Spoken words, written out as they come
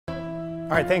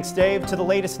All right, thanks, Dave. To the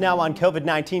latest now on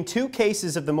COVID-19. 2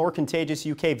 cases of the more contagious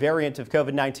UK variant of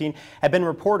COVID-19 have been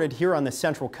reported here on the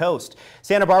Central Coast.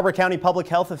 Santa Barbara County public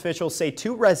health officials say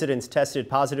 2 residents tested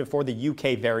positive for the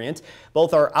UK variant.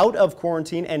 Both are out of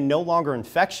quarantine and no longer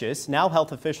infectious. Now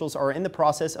health officials are in the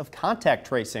process of contact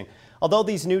tracing. Although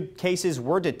these new cases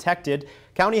were detected,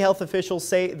 county health officials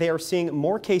say they are seeing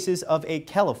more cases of a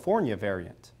California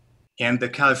variant. And the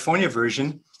California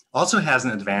version also has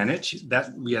an advantage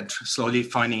that we are slowly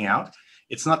finding out.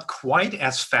 It's not quite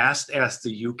as fast as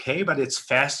the UK, but it's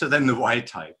faster than the wild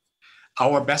type.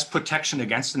 Our best protection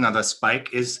against another spike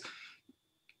is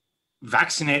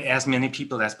vaccinate as many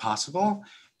people as possible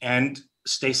and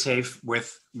stay safe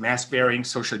with mask wearing,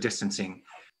 social distancing.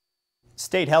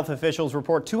 State health officials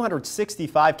report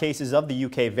 265 cases of the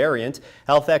UK variant.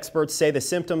 Health experts say the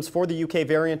symptoms for the UK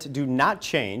variant do not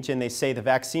change, and they say the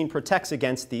vaccine protects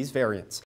against these variants.